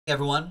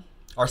Everyone,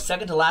 our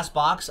second to last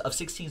box of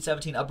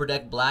 16-17 Upper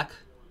Deck Black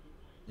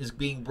is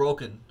being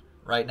broken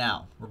right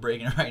now. We're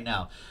breaking it right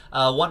now.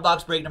 One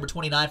box break number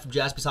 29 from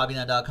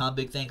JaspysHobbyland.com.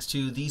 Big thanks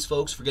to these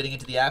folks for getting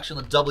into the action.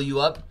 Let's double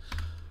you up.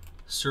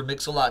 Sir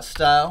Mix-a-Lot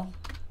style.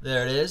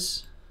 There it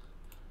is.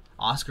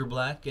 Oscar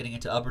Black getting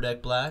into Upper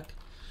Deck Black.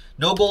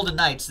 No Golden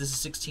Knights. This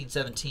is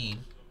 16-17.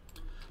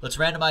 Let's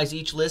randomize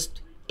each list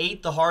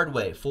 8 the hard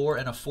way. 4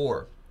 and a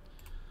 4.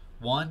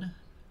 1,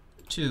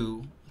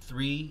 2,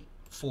 3,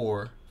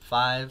 4,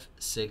 5,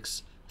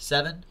 6,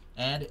 7,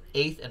 and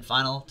 8th and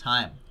final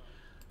time.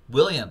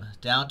 William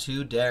down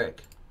to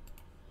Derek.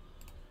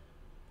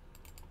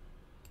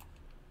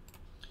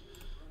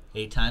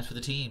 8 times for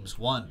the teams.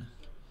 1,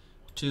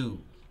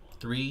 2,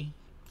 3,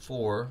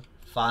 4,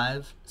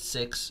 5,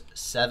 6,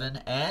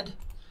 7, and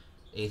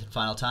 8th and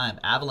final time.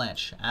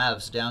 Avalanche,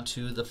 Avs down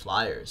to the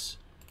Flyers.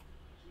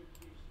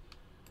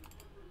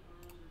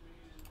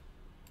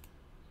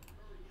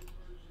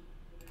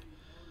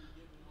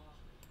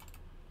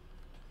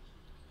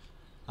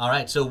 All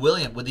right, so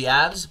William with the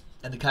Avs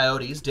and the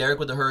Coyotes, Derek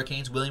with the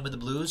Hurricanes, William with the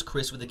Blues,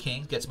 Chris with the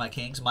Kings, gets my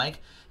Kings. Mike,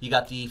 you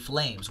got the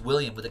Flames,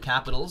 William with the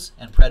Capitals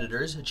and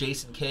Predators,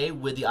 Jason K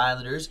with the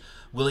Islanders,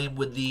 William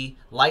with the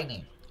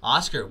Lightning,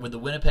 Oscar with the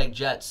Winnipeg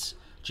Jets,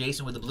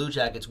 Jason with the Blue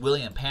Jackets,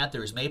 William,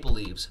 Panthers, Maple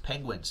Leafs,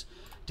 Penguins,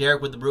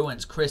 Derek with the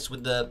Bruins, Chris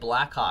with the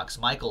Blackhawks,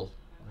 Mike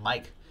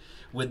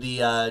with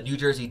the New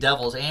Jersey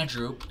Devils,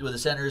 Andrew with the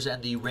Senators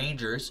and the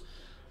Rangers,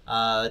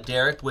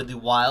 Derek with the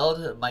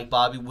Wild, Mike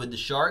Bobby with the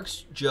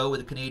Sharks, Joe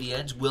with the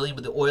Canadiens, William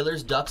with the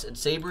Oilers, Ducks, and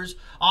Sabres,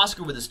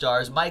 Oscar with the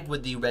Stars, Mike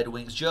with the Red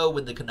Wings, Joe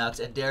with the Canucks,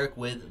 and Derek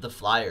with the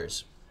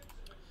Flyers.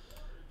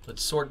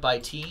 Let's sort by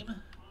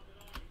team.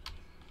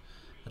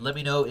 And let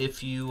me know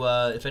if you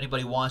if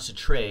anybody wants to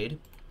trade.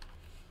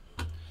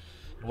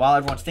 And while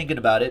everyone's thinking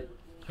about it,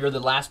 here are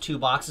the last 2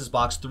 boxes,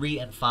 box 3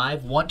 and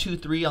 5. 1, 2,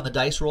 3 on the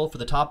dice roll for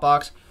the top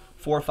box,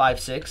 4, 5,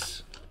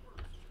 6.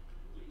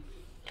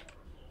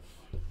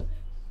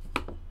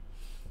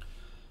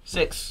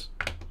 6.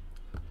 So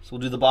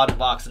we'll do the bottom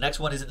box. The next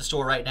one is in the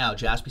store right now,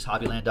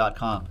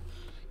 JaspysHobbyland.com.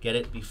 Get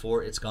it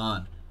before it's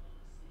gone.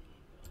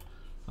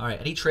 All right,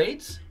 any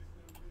trades?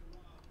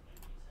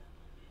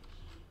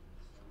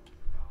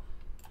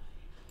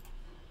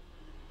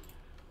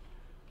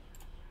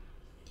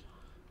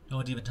 No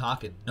one's even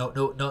talking.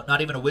 No,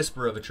 not even a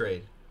whisper of a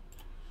trade.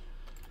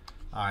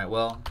 All right,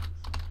 well,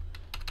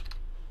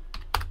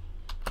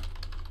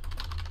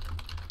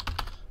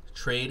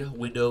 trade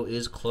window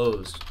is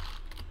closed.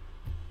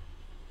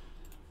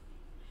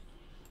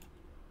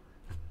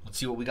 Let's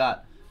see what we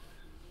got.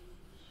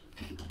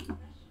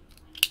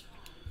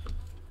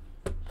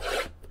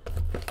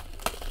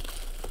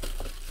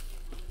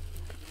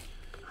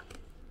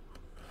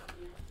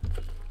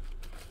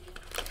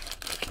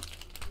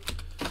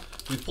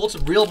 We've pulled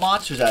some real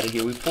monsters out of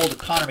here. We've pulled the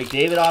Connor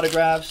McDavid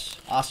autographs,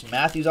 Austin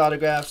Matthews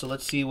autographs. So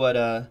let's see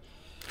what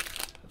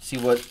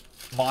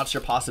monster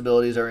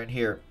possibilities are in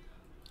here.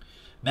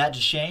 Matt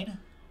Duchene,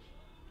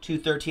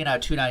 213 out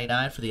of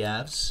 299 for the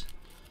Avs.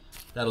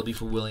 That'll be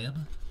for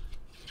William.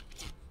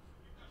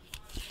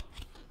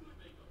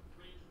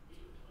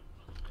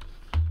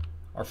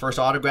 Our first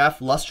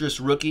autograph, Lustrous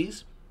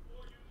Rookies.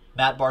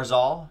 Matt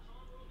Barzal,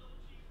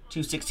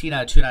 216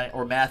 out of 299,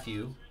 or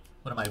Matthew.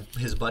 What am I,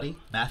 his buddy?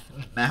 Matt?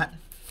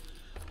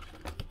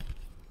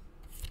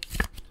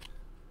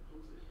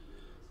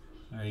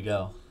 There you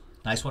go.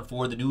 Nice one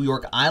for the New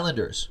York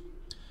Islanders.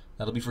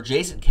 That'll be for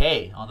Jason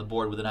K on the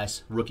board with a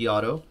nice rookie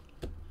auto.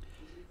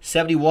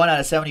 71 out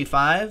of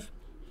 75.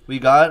 We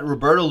got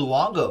Roberto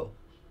Luongo.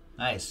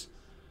 Nice.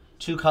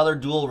 2-color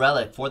dual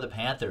relic for the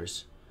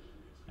Panthers.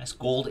 Nice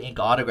gold ink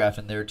autograph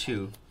in there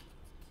too.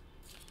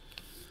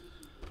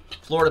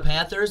 Florida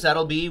Panthers,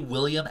 that'll be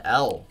William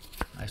L.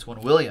 Nice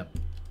one, William.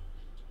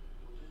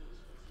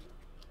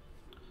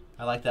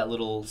 I like that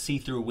little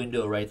see-through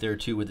window right there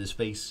too with his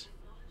face.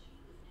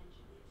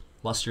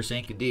 Lustrous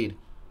ink indeed.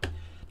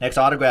 Next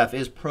autograph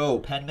is Pro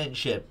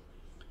Penmanship.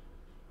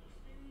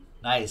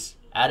 Nice.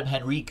 Adam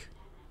Henrique.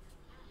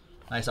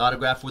 Nice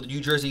autograph for the New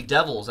Jersey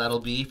Devils. That'll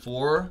be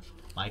for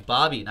Mike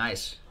Bobby.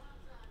 Nice.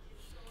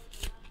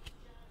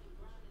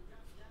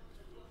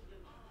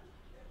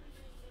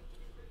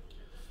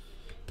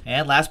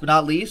 And last but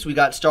not least, we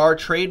got Star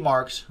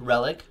Trademarks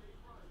relic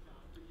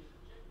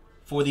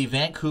for the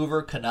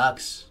Vancouver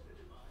Canucks.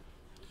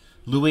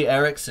 Louis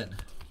Eriksson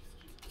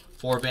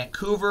for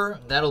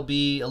Vancouver. That'll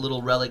be a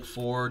little relic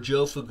for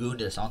Joe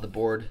Fagundes on the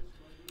board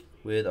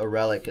with a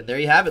relic. And there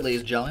you have it,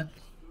 ladies and gentlemen.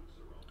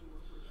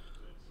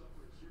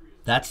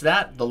 That's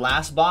that. The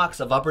last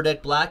box of Upper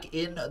Deck Black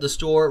in the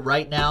store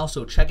right now.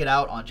 So check it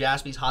out on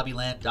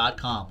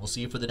JaspysHobbyland.com. We'll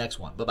see you for the next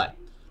one. Bye-bye.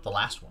 The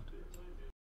last one.